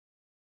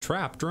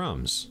trap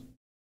drums.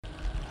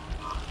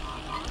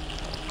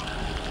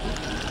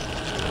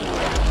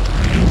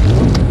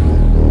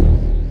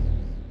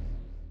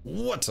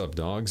 What's up,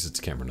 dogs? It's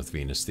Cameron with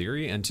Venus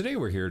Theory, and today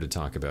we're here to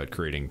talk about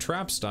creating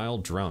trap-style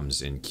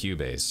drums in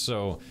Cubase.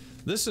 So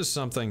this is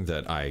something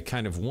that I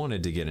kind of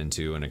wanted to get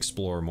into and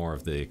explore more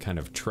of the kind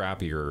of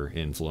trappier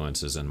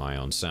influences in my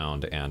own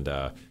sound, and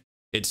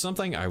it's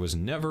something I was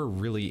never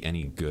really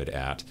any good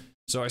at.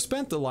 So I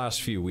spent the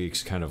last few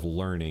weeks kind of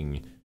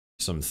learning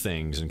some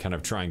things and kind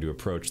of trying to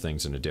approach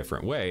things in a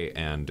different way,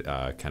 and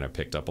kind of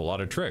picked up a lot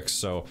of tricks.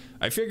 So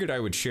I figured I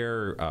would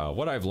share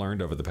what I've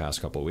learned over the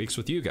past couple of weeks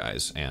with you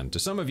guys. And to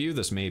some of you,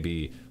 this may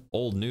be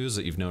old news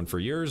that you've known for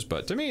years,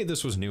 but to me,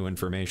 this was new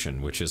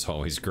information, which is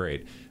always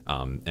great.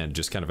 And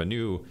just kind of a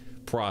new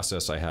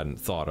process I hadn't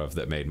thought of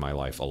that made my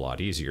life a lot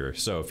easier.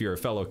 So if you're a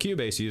fellow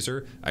Cubase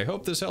user, I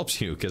hope this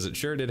helps you, because it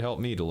sure did help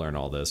me to learn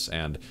all this.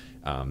 And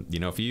you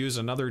know, if you use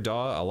another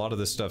DAW, a lot of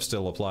this stuff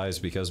still applies,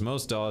 because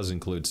most DAWs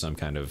include some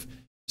kind of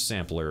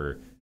sampler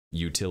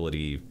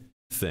utility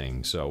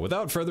thing. So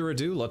without further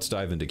ado, let's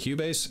dive into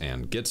Cubase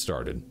and get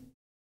started.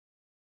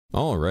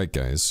 Alright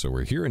guys, so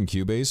we're here in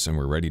Cubase and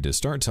we're ready to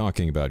start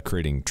talking about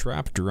creating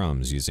trap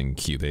drums using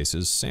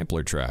Cubase's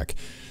sampler track.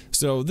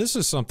 So this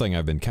is something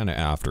I've been kind of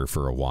after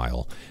for a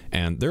while,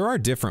 and there are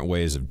different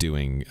ways of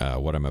doing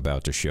what I'm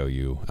about to show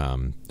you,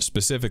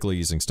 specifically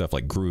using stuff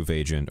like Groove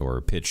Agent or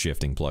pitch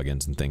shifting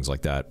plugins and things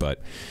like that.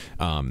 But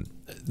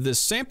this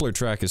sampler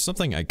track is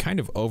something I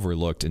kind of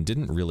overlooked and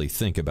didn't really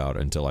think about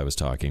until I was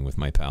talking with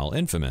my pal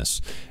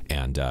Infamous,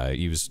 and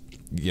he was,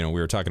 you know,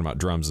 we were talking about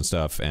drums and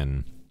stuff,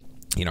 and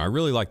you know, I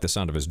really like the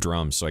sound of his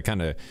drums, so I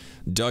kind of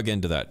dug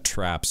into that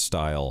trap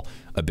style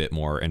a bit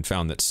more and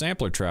found that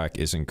sampler track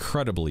is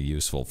incredibly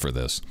useful for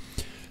this.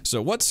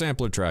 So what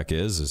sampler track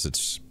is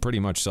it's pretty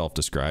much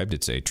self-described.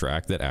 It's a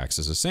track that acts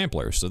as a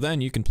sampler, so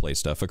then you can play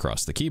stuff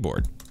across the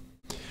keyboard.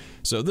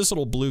 So this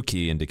little blue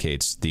key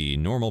indicates the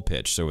normal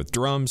pitch. So with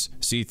drums,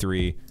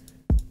 C3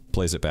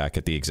 plays it back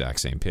at the exact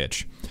same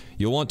pitch.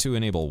 You'll want to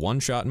enable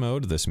one-shot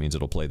mode. This means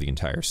it'll play the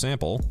entire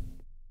sample,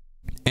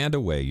 and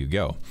away you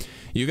go.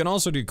 You can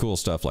also do cool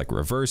stuff like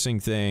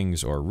reversing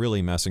things or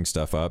really messing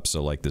stuff up.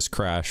 So like this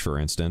crash, for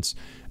instance,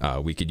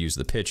 we could use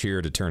the pitch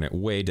here to turn it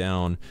way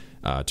down,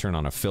 turn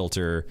on a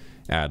filter,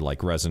 add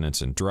like resonance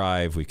and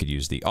drive. We could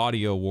use the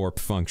audio warp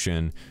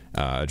function,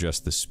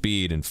 adjust the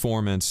speed and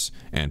formants,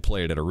 and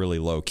play it at a really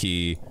low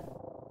key,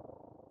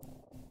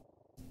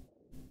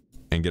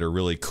 and get a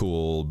really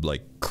cool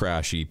like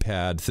crashy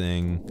pad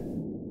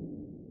thing.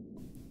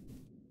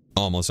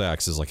 Almost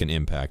acts as like an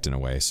impact in a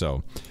way.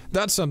 So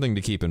that's something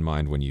to keep in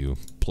mind when you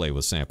play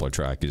with sampler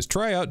track, is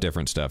try out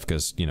different stuff,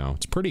 because you know,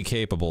 it's pretty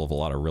capable of a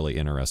lot of really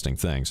interesting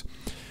things.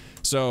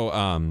 So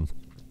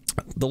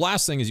the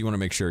last thing is you want to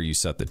make sure you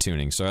set the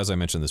tuning. So as I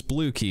mentioned, this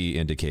blue key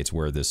indicates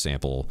where this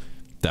sample,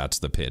 that's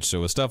the pitch.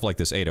 So with stuff like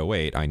this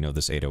 808, I know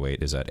this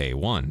 808 is at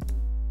A1.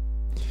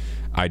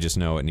 I just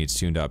know it needs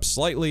tuned up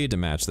slightly to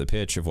match the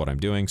pitch of what I'm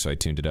doing, so I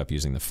tuned it up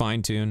using the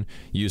fine tune,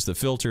 used the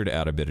filter to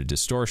add a bit of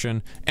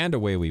distortion, and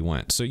away we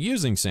went. So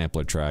using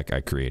sampler track,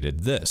 I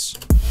created this.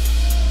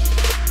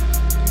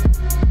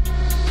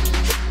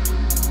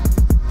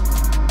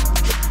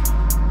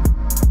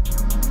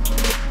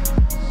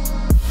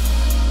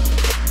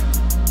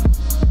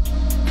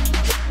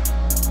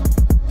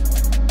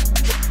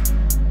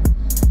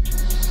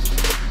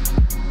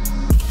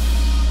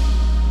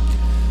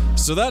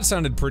 So that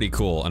sounded pretty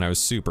cool, and I was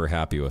super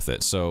happy with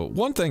it. So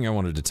one thing I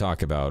wanted to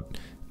talk about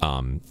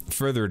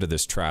further to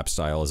this trap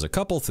style is a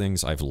couple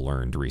things I've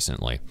learned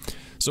recently.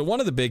 So one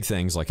of the big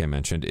things, like I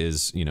mentioned,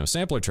 is, you know,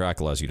 sampler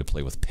track allows you to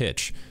play with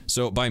pitch.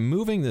 So by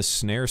moving this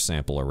snare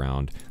sample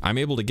around, I'm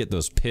able to get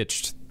those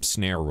pitched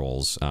snare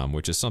rolls,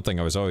 which is something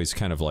I was always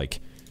kind of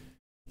like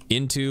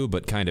into,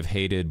 but kind of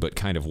hated, but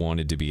kind of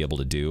wanted to be able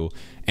to do.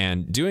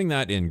 And doing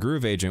that in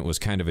Groove Agent was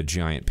kind of a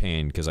giant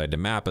pain, because I had to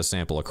map a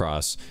sample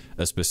across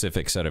a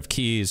specific set of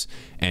keys,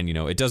 and you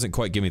know, it doesn't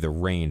quite give me the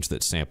range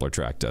that sampler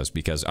track does,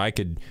 because I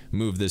could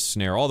move this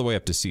snare all the way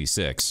up to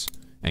C6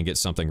 and get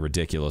something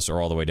ridiculous,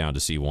 or all the way down to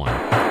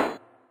C1.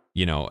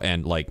 You know,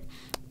 and like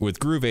with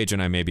Groove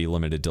Agent, I may be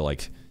limited to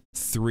like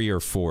 3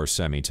 or 4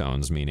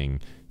 semitones, meaning,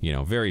 you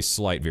know, very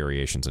slight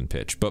variations in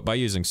pitch. But by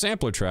using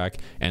sampler track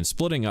and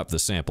splitting up the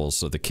samples,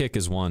 so the kick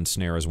is one,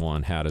 snare is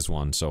one, hat is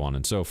one, so on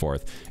and so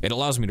forth, it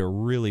allows me to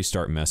really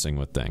start messing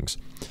with things.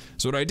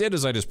 So what I did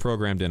is I just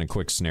programmed in a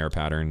quick snare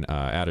pattern,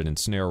 added in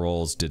snare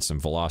rolls, did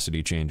some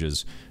velocity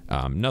changes,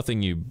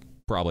 nothing you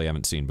probably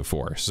haven't seen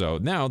before. So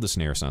now the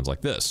snare sounds like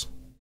this.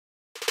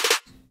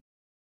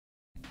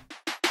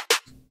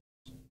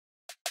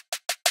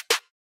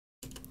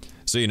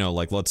 So, you know,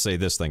 like, let's say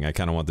this thing, I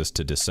kind of want this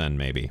to descend,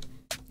 maybe.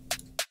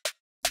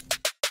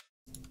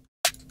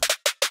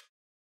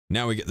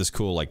 Now we get this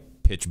cool, like,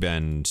 pitch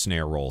bend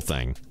snare roll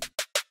thing.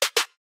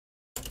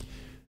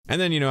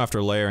 And then, you know,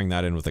 after layering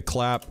that in with a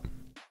clap,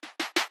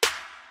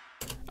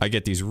 I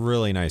get these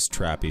really nice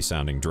trappy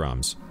sounding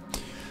drums.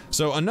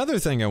 So another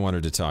thing I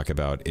wanted to talk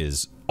about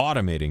is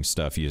automating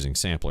stuff using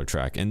sampler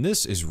track, and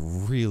this is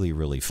really,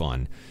 really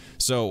fun.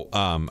 So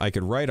I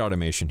could write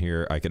automation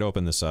here. I could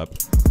open this up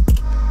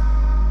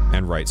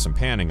and write some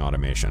panning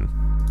automation.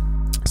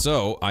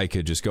 So I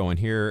could just go in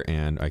here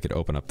and I could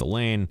open up the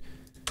lane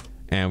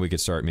and we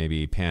could start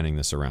maybe panning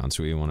this around.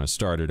 So we want to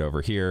start it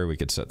over here. We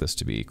could set this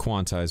to be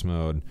quantize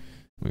mode.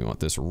 We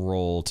want this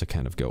roll to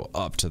kind of go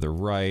up to the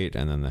right,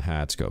 and then the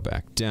hats go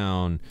back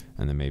down,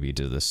 and then maybe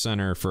to the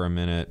center for a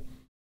minute.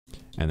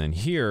 And then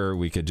here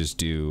we could just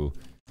do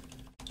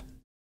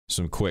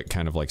some quick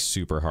kind of like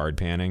super hard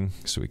panning.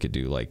 So we could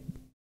do like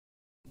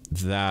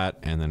that,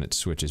 and then it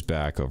switches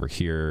back over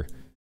here.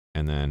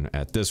 And then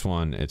at this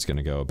one, it's going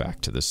to go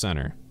back to the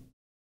center.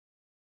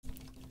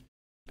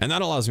 And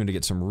that allows me to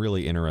get some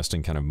really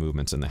interesting kind of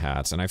movements in the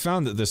hats. And I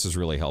found that this is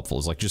really helpful.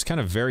 It's like just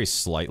kind of very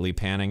slightly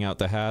panning out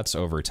the hats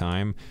over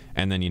time.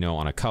 And then, you know,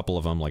 on a couple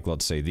of them, like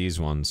let's say these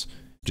ones,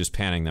 just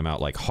panning them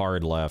out like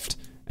hard left,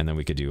 and then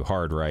we could do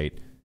hard right.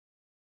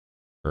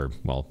 Or,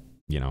 well,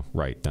 you know,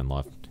 right, then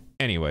left.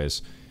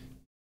 Anyways,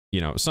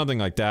 you know, something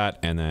like that.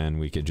 And then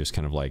we could just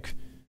kind of like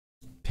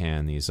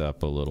pan these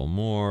up a little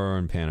more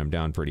and pan them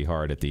down pretty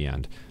hard at the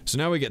end. So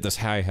now we get this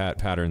hi-hat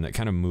pattern that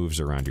kind of moves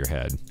around your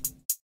head.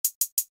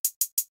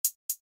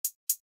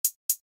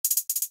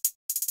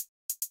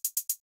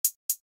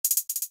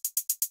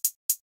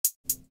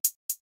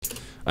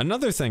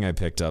 Another thing I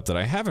picked up that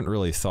I haven't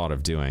really thought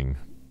of doing,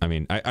 I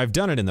mean, I've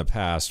done it in the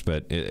past,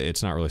 but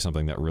it's not really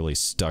something that really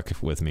stuck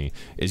with me,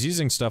 is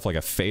using stuff like a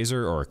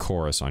phaser or a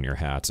chorus on your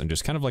hats and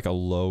just kind of like a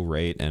low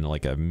rate and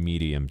like a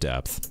medium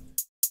depth.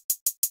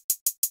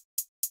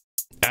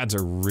 Adds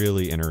a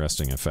really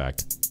interesting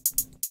effect.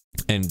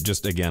 And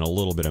just, again, a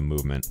little bit of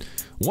movement.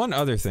 One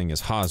other thing is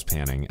Haas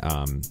panning.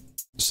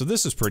 So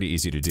this is pretty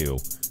easy to do.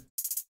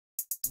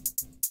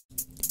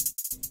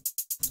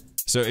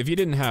 So if you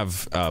didn't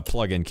have a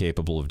plugin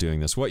capable of doing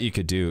this, what you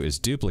could do is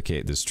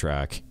duplicate this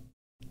track,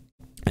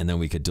 and then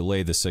we could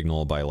delay the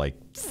signal by like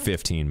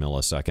 15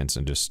 milliseconds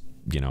and just,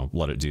 you know,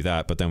 let it do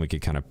that. But then we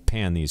could kind of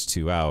pan these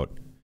two out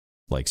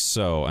like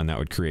so, and that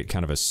would create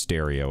kind of a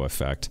stereo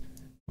effect,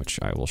 which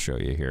I will show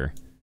you here.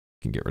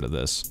 You can get rid of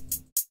this.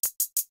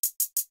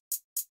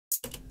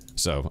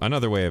 So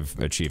another way of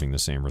achieving the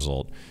same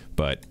result,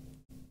 but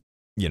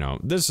you know,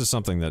 this is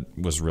something that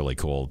was really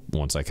cool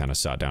once I kind of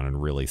sat down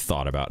and really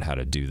thought about how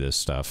to do this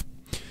stuff.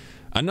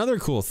 Another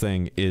cool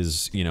thing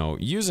is, you know,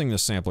 using the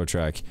sampler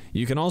track,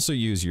 you can also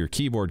use your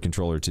keyboard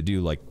controller to do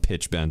like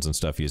pitch bends and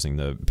stuff using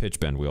the pitch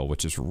bend wheel,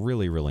 which is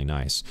really, really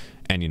nice.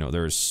 And, you know,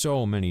 there's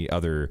so many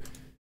other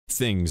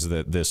things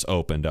that this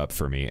opened up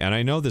for me. And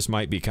I know this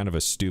might be kind of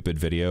a stupid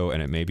video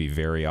and it may be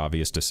very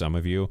obvious to some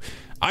of you.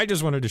 I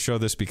just wanted to show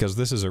this because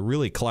this is a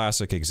really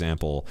classic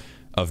example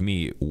of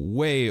me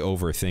way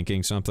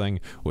overthinking something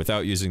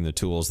without using the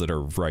tools that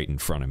are right in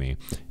front of me.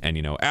 And,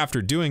 you know,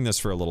 after doing this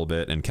for a little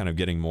bit and kind of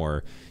getting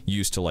more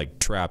used to like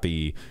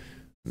trappy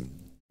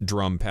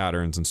drum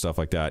patterns and stuff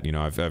like that, you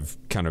know, I've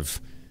kind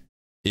of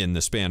in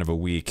the span of a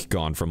week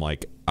gone from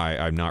like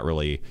I'm not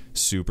really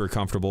super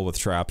comfortable with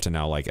trap to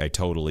now like I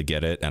totally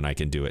get it and I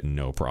can do it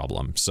no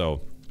problem.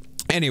 So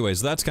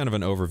anyways, that's kind of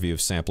an overview of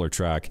sampler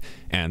track,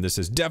 and this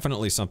is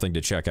definitely something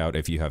to check out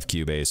if you have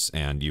Cubase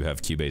and you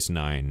have Cubase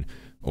 9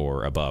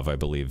 or above, I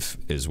believe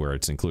is where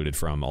it's included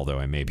from, although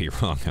I may be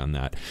wrong on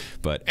that.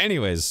 But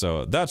anyways,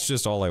 so that's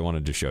just all I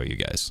wanted to show you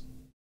guys.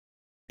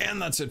 And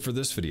that's it for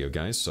this video,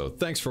 guys, so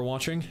thanks for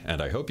watching,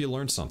 and I hope you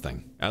learned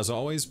something. As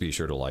always, be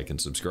sure to like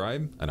and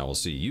subscribe, and I will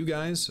see you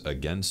guys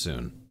again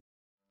soon.